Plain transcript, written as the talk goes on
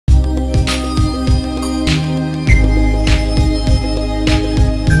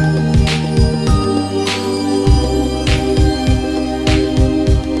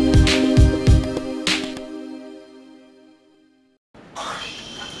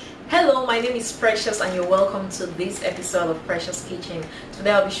Hello, my name is Precious and you're welcome to this episode of Precious Kitchen.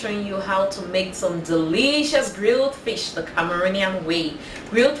 Today I'll be showing you how to make some delicious grilled fish the Cameroonian way.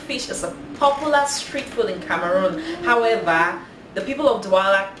 Grilled fish is a popular street food in Cameroon. However, the people of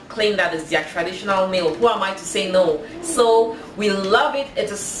Douala claim that it's their traditional meal. Who am I to say no? So we love it. It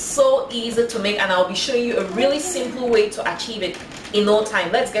is so easy to make and I'll be showing you a really simple way to achieve it in no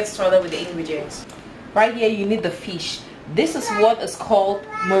time. Let's get started with the ingredients. Right here you need the fish. This is what is called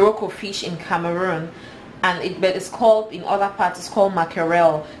Morocco fish in Cameroon, but it's called in other parts it's called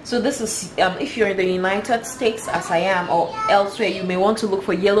mackerel. So this is if you're in the United States as I am or elsewhere, you may want to look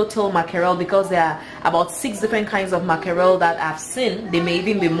for yellowtail mackerel because there are about 6 different kinds of mackerel that I've seen. There may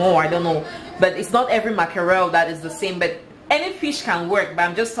even be more, I don't know, but it's not every mackerel that is the same, but any fish can work. But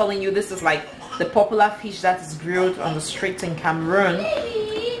I'm just telling you, this is like the popular fish that is grilled on the streets in Cameroon.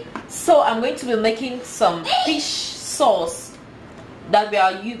 So I'm going to be making some fish sauce that we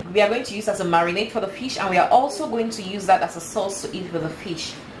are going to use as a marinade for the fish, and we are also going to use that as a sauce to eat with the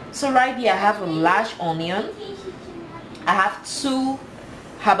fish. So right here I have a large onion, I have 2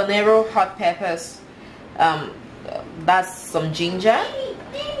 habanero hot peppers, that's some ginger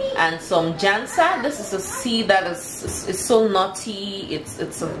and some jansa. This is a seed that is so nutty.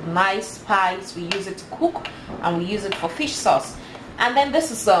 It's a nice spice. We use it to cook and we use it for fish sauce. And then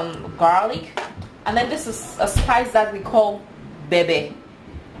this is some garlic. And then this is a spice that we call bebe.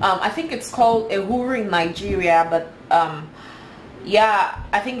 I think it's called ehuru in Nigeria, but yeah,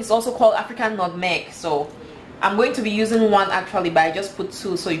 I think it's also called African nutmeg. So I'm going to be using 1 actually, but I just put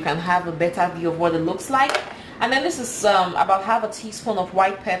 2 so you can have a better view of what it looks like. And then this is about half a teaspoon of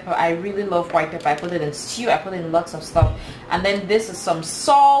white pepper. I really love white pepper. I put it in stew, I put it in lots of stuff. And then this is some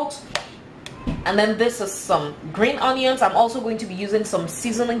salt. And then this is some green onions. I'm also going to be using some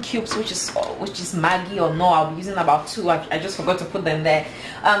seasoning cubes, which is Maggi or no. I'll be using about 2. I just forgot to put them there.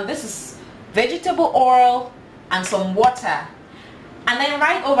 This is vegetable oil and some water. And then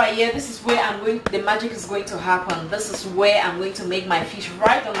right over here, this is where the magic is going to happen. This is where I'm going to make my fish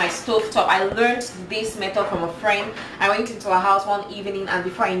right on my stove top. I learned this method from a friend. I went into her house one evening and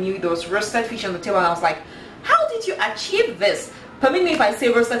before I knew it, there was roasted fish on the table and I was like, how did you achieve this? Permit me if I say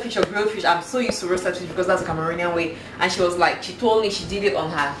roasted fish or grilled fish. I'm so used to roasted fish because that's the Cameroonian way. And she was like, she told me she did it on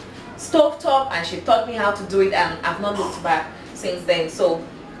her stove top and she taught me how to do it, and I've not looked back since then. So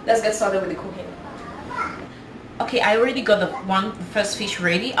let's get started with the cooking. Okay, I already got the first fish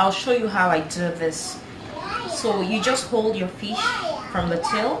ready. I'll show you how I do this. So you just hold your fish from the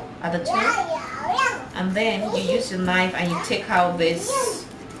tail, at the tail, and then you use your knife and you take out this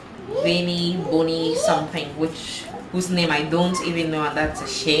veiny, bony something, whose name I don't even know, and that's a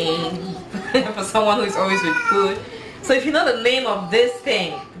shame for someone who is always with food. So if you know the name of this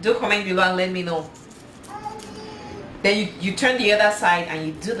thing, do comment below and let me know. Then you turn the other side and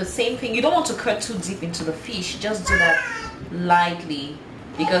you do the same thing. You don't want to cut too deep into the fish, just do that lightly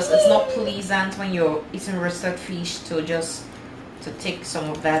because it's not pleasant when you're eating roasted fish to take some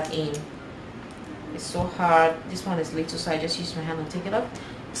of that in. It's so hard. This one is little, so I just use my hand and take it off.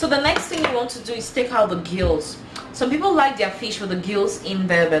 So the next thing you want to do is take out the gills. Some people like their fish with the gills in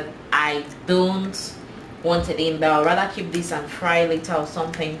there, but I don't want it in there. I'd rather keep this and fry later or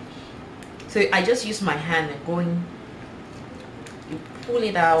something. So I just use my hand and you pull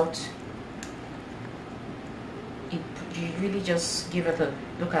it out. You really just give it a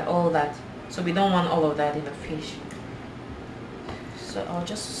look at all that. So we don't want all of that in the fish. So I'll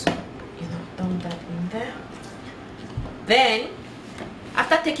just dump that in there. Then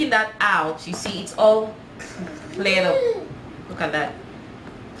after taking that out, you see it's all cleared up. Look at that.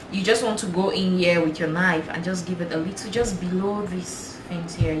 You just want to go in here with your knife and just give it a little, just below these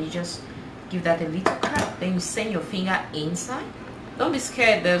things here. You just give that a little cut. Then you send your finger inside. Don't be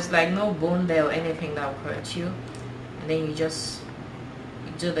scared. There's like no bone there or anything that will hurt you. And then you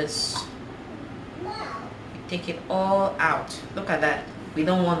do this. You take it all out. Look at that. We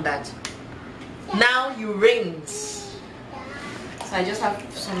don't want that. Now you rinse. So I just have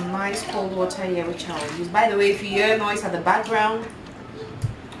some nice cold water here which I'll use. By the way, if you hear noise at the background,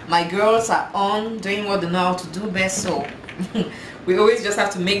 my girls are on doing what they know how to do best, so we always just have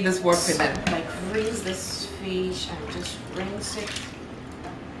to make this work for them. Like rinse this fish and just rinse it.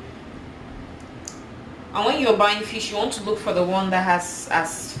 And when you're buying fish, you want to look for the one that has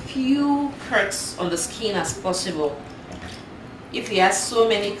as few cracks on the skin as possible. If it has so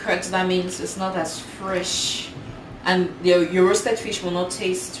many cracks, that means it's not as fresh. And your roasted fish will not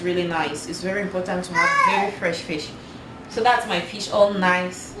taste really nice. It's very important to have very fresh fish. So that's my fish, all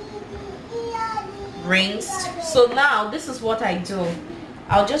nice rinsed. So now this is what I do.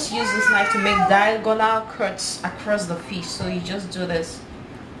 I'll just use this knife to make diagonal cuts across the fish. So you just do this.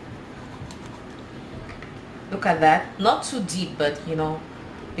 Look at that. Not too deep, but you know,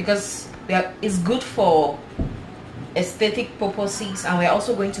 because it's good for aesthetic purposes, and we're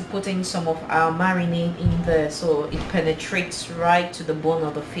also going to put in some of our marinade in there so it penetrates right to the bone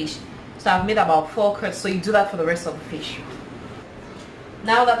of the fish. So I've made about 4 cuts, so you do that for the rest of the fish.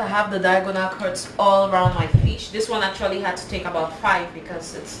 Now that I have the diagonal cuts all around my fish, this one actually had to take about 5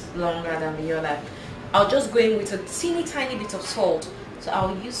 because it's longer than the other. I'll just go in with a teeny tiny bit of salt. So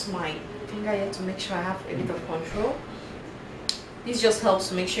I'll use my finger here to make sure I have a bit of control. This just helps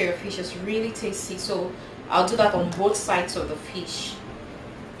to make sure your fish is really tasty. So I'll do that on both sides of the fish.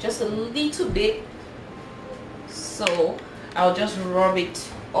 Just a little bit. So I'll just rub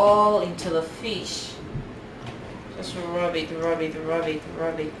it all into the fish. Just rub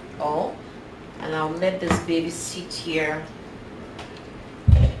it all. And I'll let this baby sit here.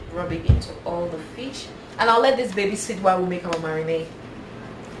 Rub it into all the fish. And I'll let this baby sit while we make our marinade.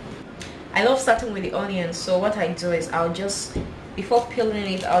 I love starting with the onions, so what I do is I'll just, before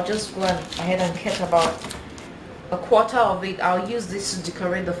peeling it, I'll just go ahead and cut about 1/4 of it. I'll use this to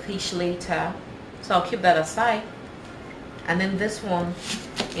decorate the fish later, so I'll keep that aside. And then this one,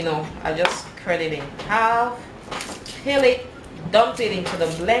 you know, I'll just cut it in half, peel it, dump it into the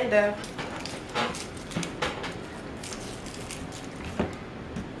blender.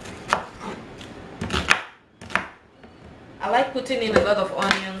 I like putting in a lot of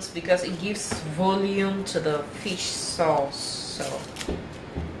onions because it gives volume to the fish sauce. So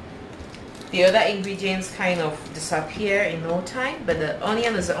the other ingredients kind of disappear in no time, but the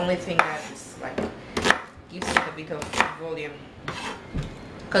onion is the only thing that is like gives it a bit of volume.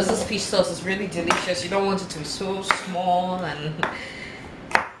 Because this fish sauce is really delicious. You don't want it to be so small, and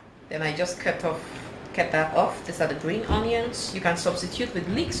then I just cut that off. These are the green onions. You can substitute with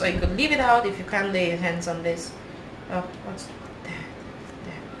leeks, or you could leave it out if you can't lay your hands on this. Oh, what's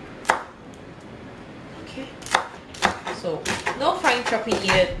there? Okay. So no fine chopping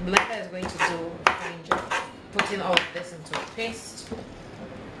yet. Blender is going to do a fine job putting all of this into a paste.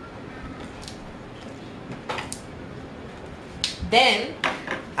 Then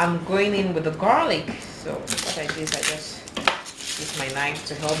I'm going in with the garlic. So what I do is I just use my knife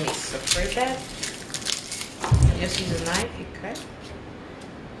to help me separate that. Just use a knife, you cut.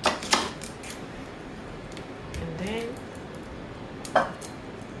 And then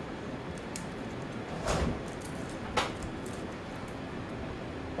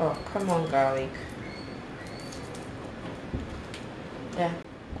oh, come on, garlic. Yeah.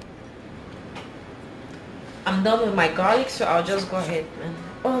 I'm done with my garlic, so I'll just go ahead and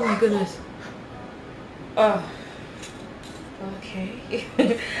oh my goodness. Oh,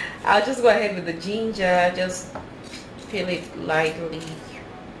 okay. I'll just go ahead with the ginger, just peel it lightly,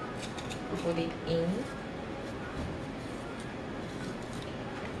 put it in.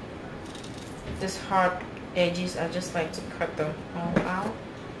 These hard edges, I just like to cut them all out.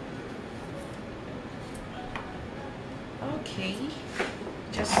 Okay,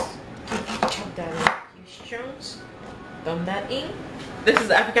 just chop that in a few chunks. Dump that in. This is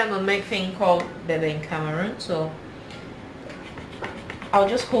the African nutmeg thing called bebe in Cameroon. So I'll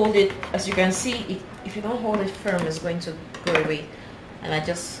just hold it. As you can see, if you don't hold it firm, it's going to go away. And I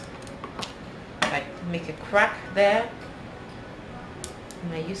just like make a crack there.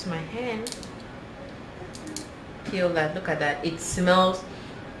 And I use my hand. Peel that. Look at that. It smells.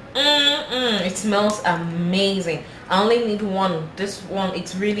 It smells amazing. I only need one. This one,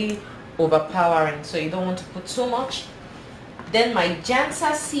 it's really overpowering, so you don't want to put too much. Then my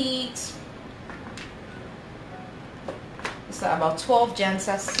jansa seeds. It's about 12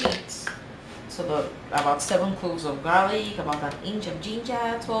 jansa seeds. So about 7 cloves of garlic, about an inch of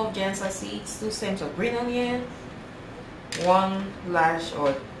ginger, 12 jansa seeds, 2 stems of green onion, 1 lash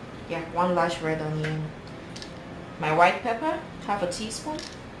red onion, my white pepper, half a teaspoon,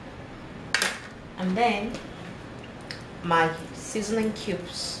 and then my seasoning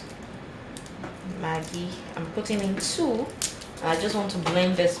cubes, Maggi. I'm putting in 2. I just want to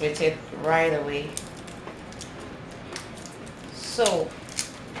blend this with it right away. So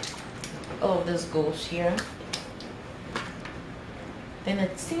all of this goes here. Then a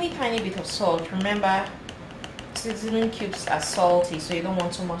teeny tiny bit of salt. Remember, seasoning cubes are salty, so you don't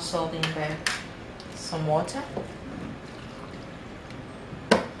want too much salt in there. Some water.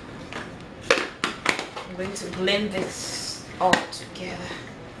 I'm going to blend this all together.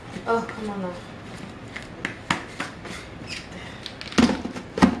 Oh, come on now.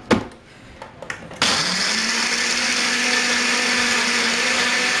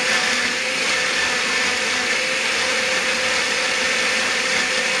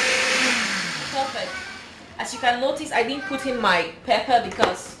 Perfect. As you can notice, I didn't put in my pepper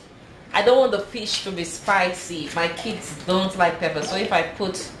because I don't want the fish to be spicy. My kids don't like pepper, so if I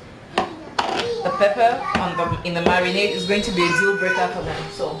put the pepper in the marinade, it's going to be a deal breaker for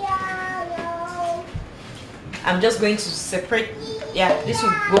them. So I'm just going to separate. Yeah, this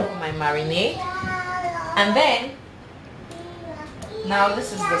will go for my marinade. And then now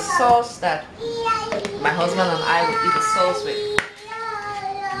this is the sauce that my husband and I will eat the sauce with.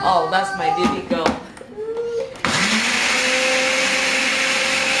 Oh, that's my baby girl.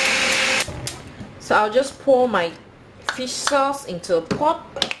 So I'll just pour my fish sauce into a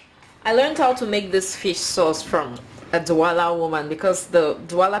pot. I learned how to make this fish sauce from a Douala woman, because the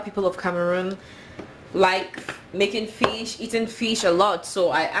Douala people of Cameroon like making fish, eating fish a lot. So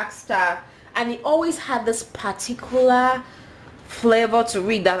I asked her, and it always had this particular flavor to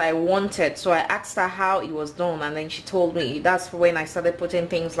it that I wanted. So I asked her how it was done, and then she told me. That's when I started putting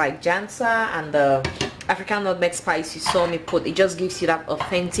things like jansa and the African nutmeg spice you saw me put. It just gives you that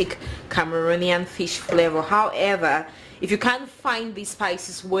authentic Cameroonian fish flavor. However, if you can't find these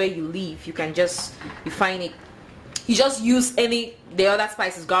spices where you live, you just use the other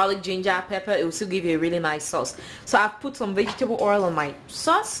spices, garlic, ginger, pepper. It will still give you a really nice sauce. So I've put some vegetable oil on my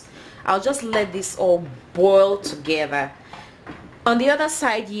sauce. I'll just let this all boil together. On the other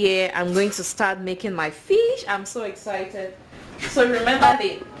side here, I'm going to start making my fish. I'm so excited. So remember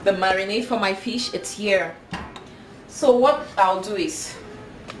the marinade for my fish, it's here. So what I'll do is,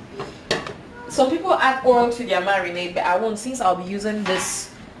 some people add oil to their marinade, but I won't, since I'll be using this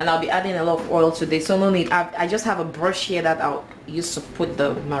and I'll be adding a lot of oil to this, so no need. I just have a brush here that I'll use to put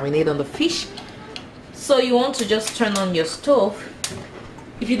the marinade on the fish. So you want to just turn on your stove.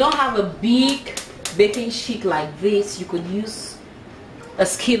 If you don't have a big baking sheet like this, you could use a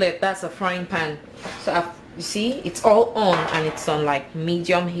skillet. That's a frying pan. So you see, it's all on, and it's on like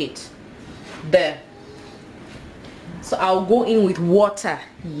medium heat there. So I'll go in with water.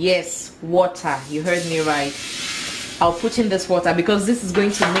 Yes, water, you heard me right. I'll put in this water because this is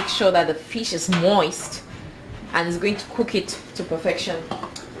going to make sure that the fish is moist and it's going to cook it to perfection.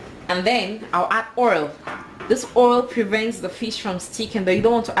 And then I'll add oil. This oil prevents the fish from sticking, but you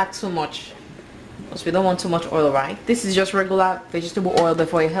don't want to add too much because we don't want too much oil, right? This is just regular vegetable oil, but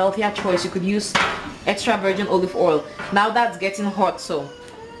for a healthier choice you could use extra virgin olive oil. Now that's getting hot, so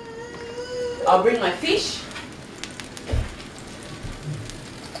I'll bring my fish.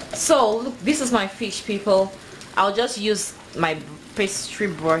 So look, this is my fish, people. I'll just use my pastry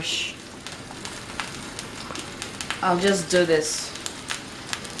brush. I'll just do this,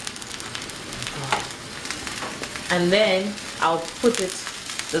 and then I'll put it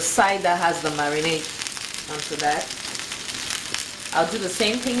the side that has the marinade onto that. I'll do the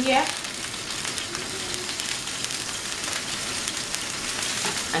same thing here,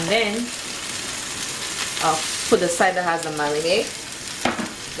 and then I'll put the side that has the marinade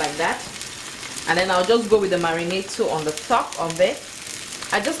like that, and then I'll just go with the marinade too on the top of it.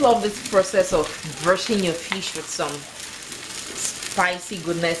 I just love this process of brushing your fish with some spicy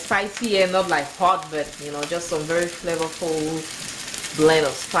goodness. Spicy and not like hot, but you know, just some very flavorful blend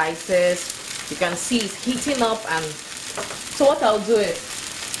of spices. You can see it's heating up, and so what I'll do is,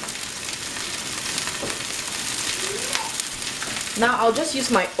 now I'll just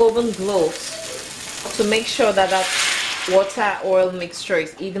use my oven gloves to make sure that that water oil mixture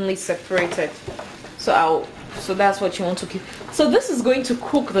is evenly separated. So that's what you want to keep. So this is going to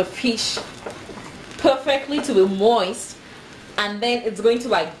cook the fish perfectly to be moist, and then it's going to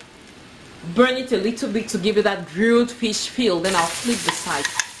like burn it a little bit to give it that grilled fish feel. Then I'll flip the side.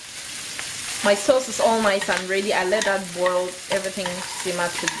 My sauce is all nice and ready. I let that boil, everything simmer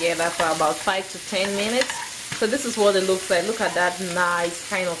together for about 5 to 10 minutes. So this is what it looks like. Look at that nice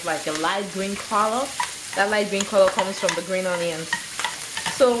kind of like a light green color. That light green color comes from the green onions.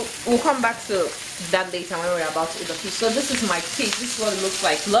 So we'll come back to that later when we're about to eat the fish. So this is my fish. This is what it looks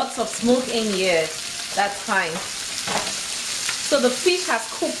like. Lots of smoke in here. That's fine. So the fish has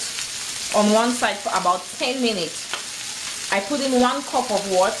cooked on one side for about 10 minutes. I put in 1 cup of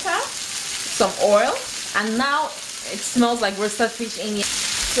water, some oil, and now it smells like roasted fish in here.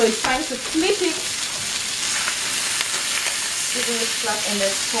 So it's time to flip it. Putting it flat in the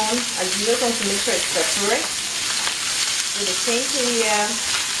spoon, as you just want to make sure it's separate. Do the same thing here.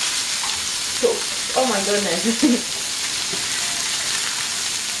 So, oh my goodness.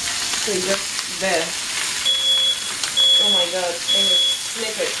 So you just there. Oh my god, then you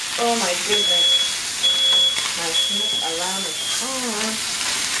flip it. Oh my goodness. My smoke around it. Oh.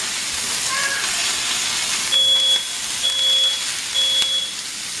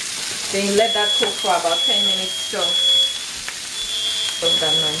 Then you let that cook for about 10 minutes still.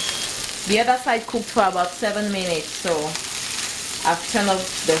 That nice. The other side cooked for about 7 minutes, so I've turned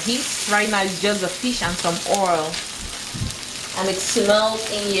off the heat. Right now it's just the fish and some oil, and it smells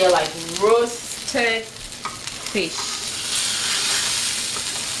in here like roasted fish.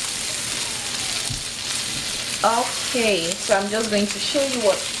 Okay, so I'm just going to show you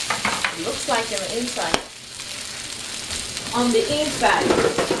what it looks like on the inside. On the inside,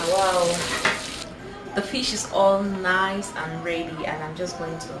 wow, the fish is all nice and ready, and I'm just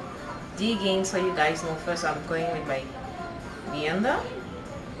going to dig in so you guys know. First I'm going with my blender,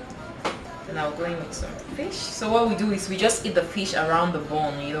 then I'll go in with some fish. So what we do is we just eat the fish around the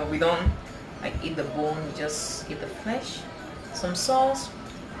bone, you know, we don't like eat the bone, we just eat the flesh. Some sauce.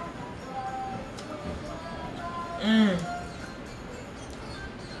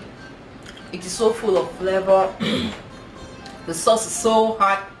 It is so full of flavor. The sauce is so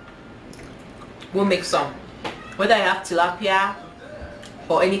hot. We'll make some. Whether you have tilapia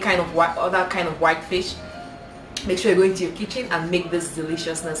or any kind of other kind of white fish, make sure you go into your kitchen and make this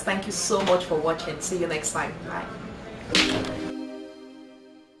deliciousness. Thank you so much for watching. See you next time. Bye.